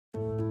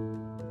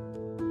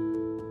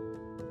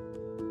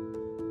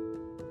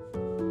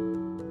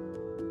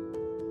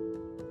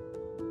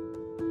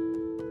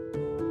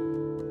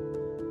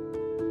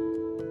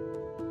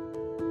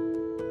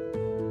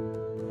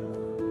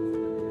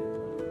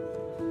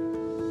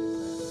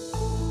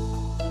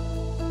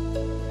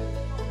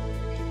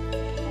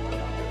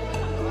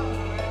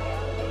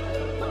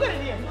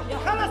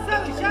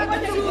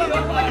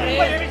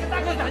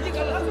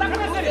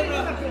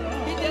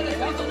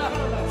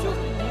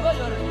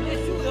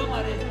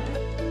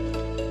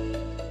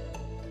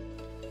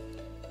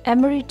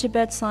Emory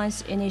Tibet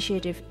Science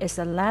Initiative is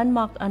a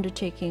landmark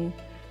undertaking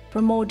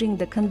promoting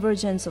the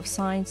convergence of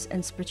science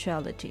and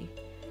spirituality,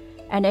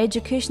 an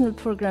educational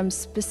program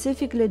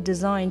specifically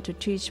designed to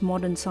teach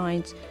modern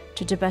science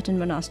to Tibetan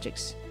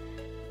monastics.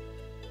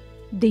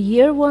 The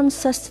Year 1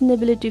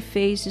 Sustainability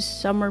Phase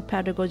Summer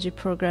Pedagogy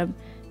Program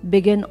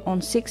began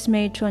on 6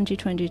 May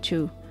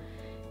 2022.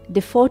 The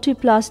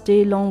 40-plus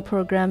day-long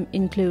program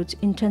includes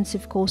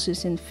intensive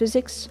courses in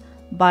physics,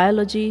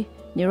 biology,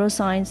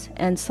 neuroscience,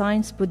 and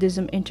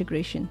science-Buddhism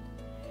integration.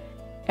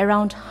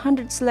 Around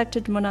 100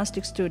 selected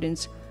monastic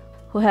students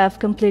who have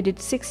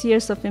completed 6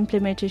 years of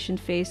implementation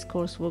phase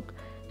coursework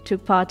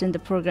took part in the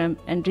program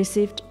and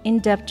received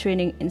in-depth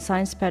training in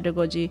science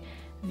pedagogy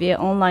via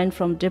online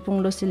from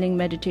Depong Losiling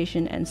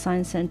Meditation and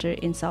Science Center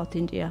in South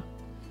India.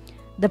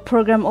 The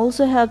program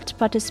also helped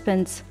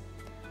participants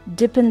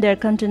deepen their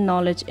content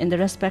knowledge in the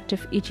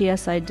respective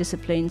ETSI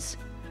disciplines.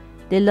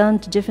 They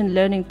learned different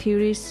learning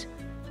theories,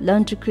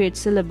 learned to create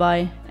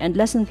syllabi and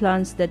lesson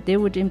plans that they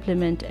would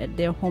implement at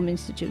their home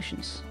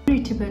institutions.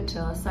 Emory Tibet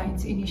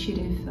Science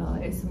Initiative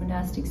is a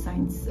monastic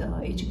science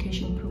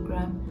education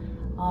program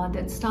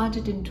that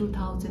started in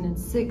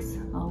 2006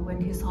 when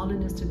His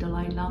Holiness the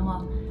Dalai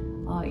Lama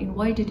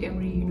invited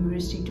Emory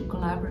University to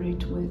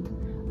collaborate with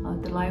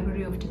the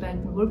Library of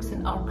Tibetan Works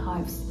and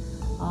Archives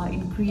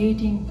in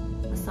creating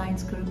a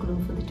science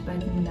curriculum for the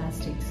Tibetan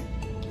monastics.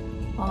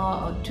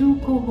 2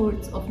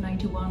 cohorts of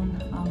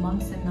 91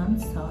 monks and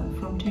nuns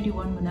from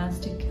 21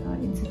 monastic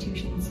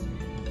institutions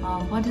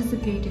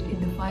participated in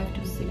the 5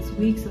 to 6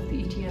 weeks of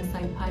the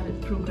ETSI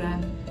pilot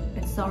program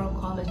at Saro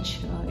College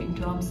in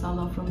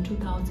Dharamsala from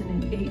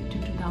 2008 to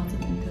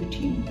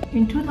 2013.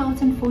 In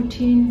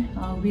 2014,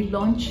 we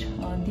launched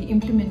the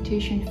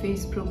implementation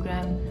phase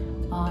program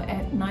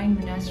at 9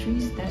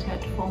 monasteries that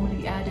had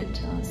formally added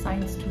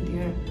science to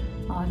their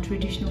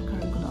traditional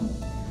curriculum.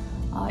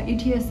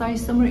 ETSI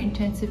Summer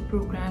Intensive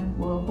Program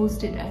were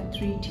hosted at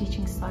 3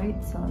 teaching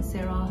sites,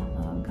 Sera,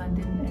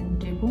 Gandhin and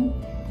Depong.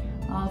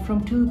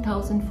 From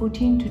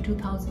 2014 to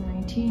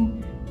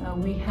 2019,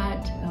 we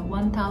had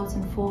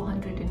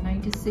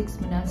 1,496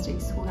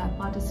 monastics who have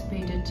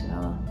participated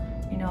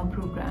in our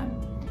program.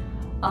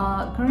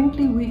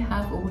 Currently, we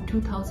have over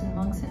 2,000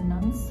 monks and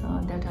nuns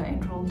that are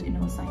enrolled in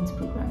our science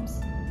programs.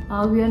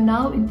 We are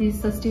now in the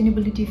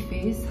sustainability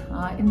phase.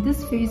 In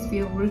this phase,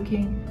 we are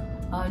working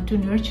to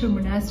nurture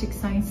monastic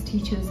science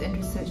teachers and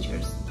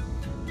researchers.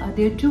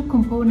 There are 2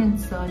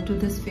 components to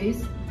this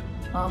phase: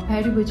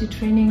 pedagogy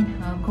training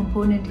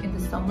component in the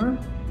summer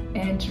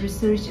and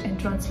research and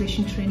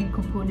translation training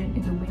component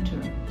in the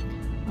winter.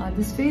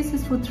 This phase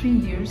is for 3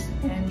 years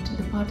and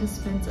the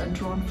participants are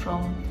drawn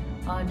from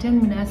 10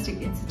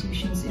 monastic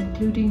institutions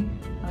including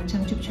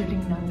Changchup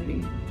Choling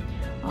Nunnery.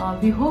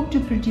 We hope to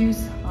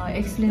produce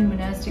excellent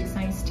monastic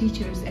science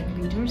teachers and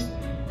leaders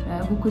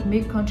who could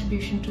make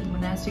contribution to the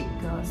monastic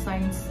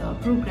science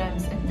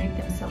programs and make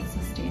them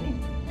self-sustaining.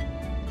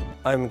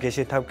 I'm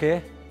Geshe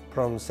Thapke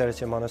from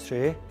Serche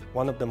Monastery,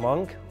 one of the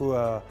monks who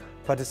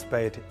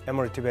participate in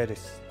Emory Tibet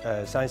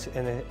Science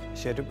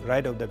Initiative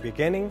right at the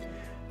beginning,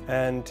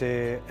 and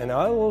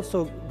I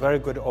also very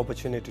good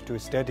opportunity to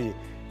study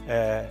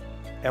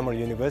Emory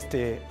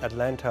University,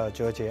 Atlanta,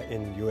 Georgia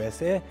in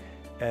USA,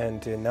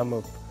 and a number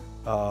of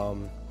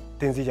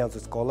Tenzin Gyatso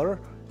scholar.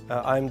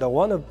 I'm the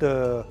one of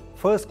the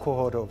first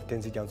cohort of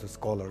Tenzin Gyatso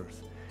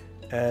scholars,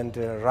 and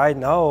right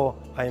now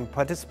I'm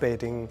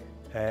participating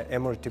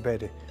Emory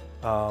Tibet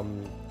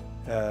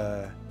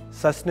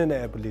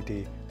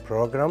sustainability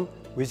program,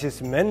 which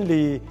is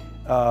mainly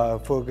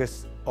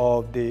focused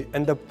of the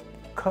in the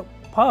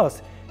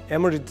past.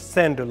 Emory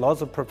sent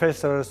lots of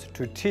professors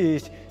to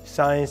teach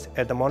science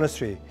at the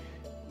monastery,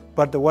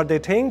 but what they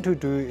tend to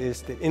do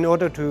is in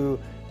order to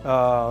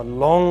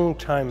long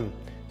time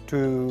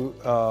to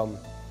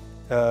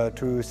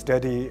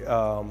study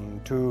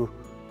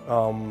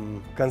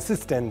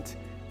consistent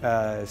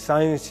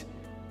science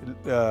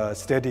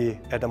study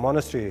at the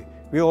monastery,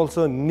 we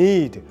also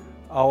need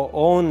our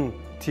own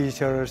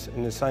teachers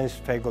in the science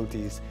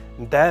faculties.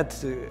 That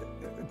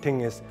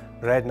thing is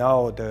right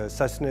now the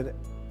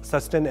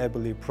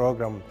sustainability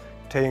program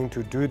trying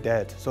to do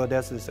that. So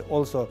that is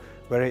also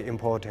very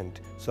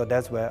important. So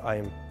that's where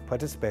I'm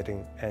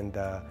participating in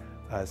the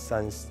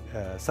science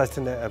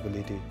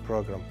sustainability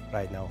program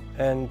right now.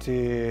 And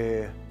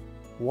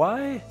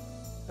why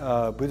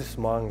Buddhist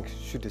monks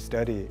should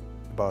study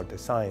about the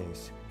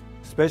science?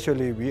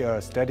 Especially we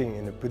are studying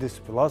in the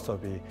Buddhist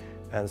philosophy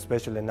and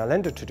especially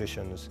Nalanda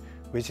traditions,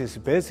 which is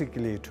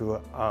basically to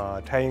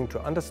trying to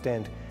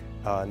understand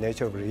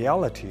nature of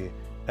reality.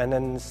 And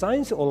then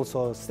science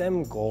also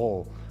same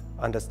goal,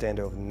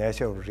 understanding of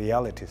nature of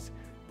realities.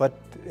 But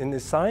in the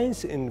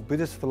science in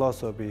Buddhist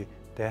philosophy,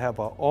 they have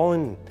our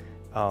own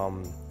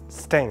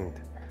strength,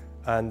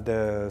 and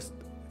the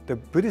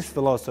Buddhist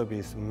philosophy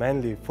is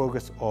mainly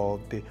focused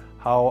on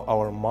how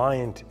our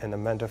mind and the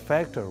mental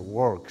factor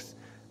works,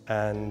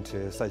 and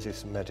such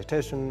as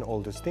meditation,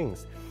 all those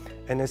things.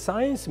 And the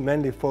science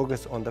mainly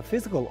focuses on the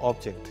physical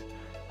object,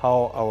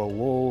 how our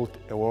world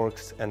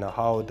works and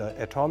how the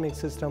atomic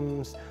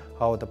systems,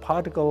 how the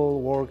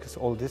particle works,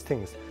 all these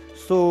things.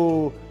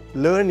 So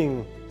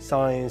learning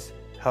science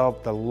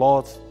helped a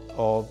lot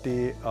of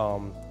the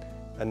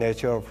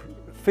nature of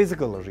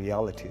physical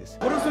realities.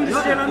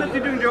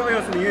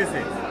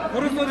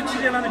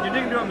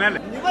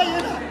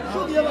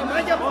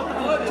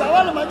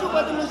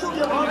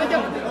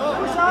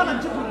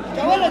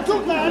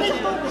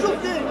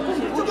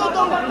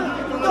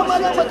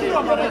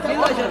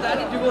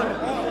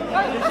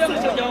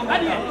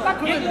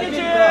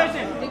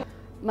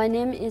 My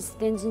name is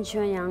Tenzin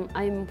Chuanyang.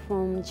 I'm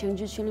from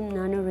Cheongju Chulim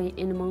Nunnery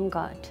in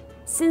Mongol.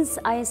 Since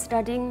I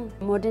studying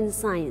modern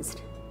science,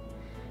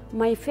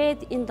 my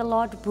faith in the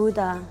Lord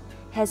Buddha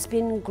has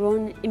been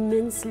grown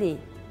immensely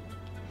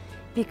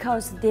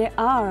because there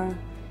are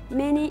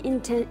many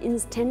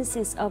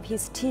instances of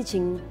his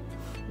teaching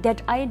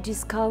that I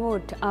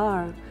discovered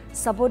are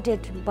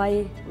supported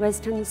by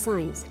Western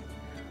science.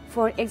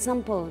 For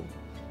example,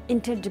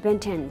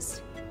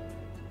 interdependence,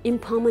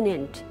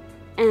 impermanent,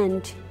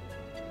 and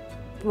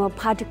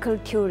particle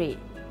theory.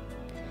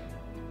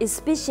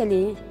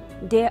 Especially,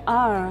 there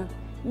are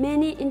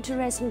many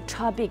interesting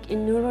topics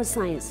in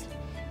neuroscience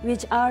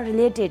which are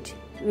related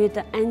with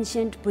the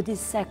ancient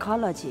Buddhist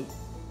psychology.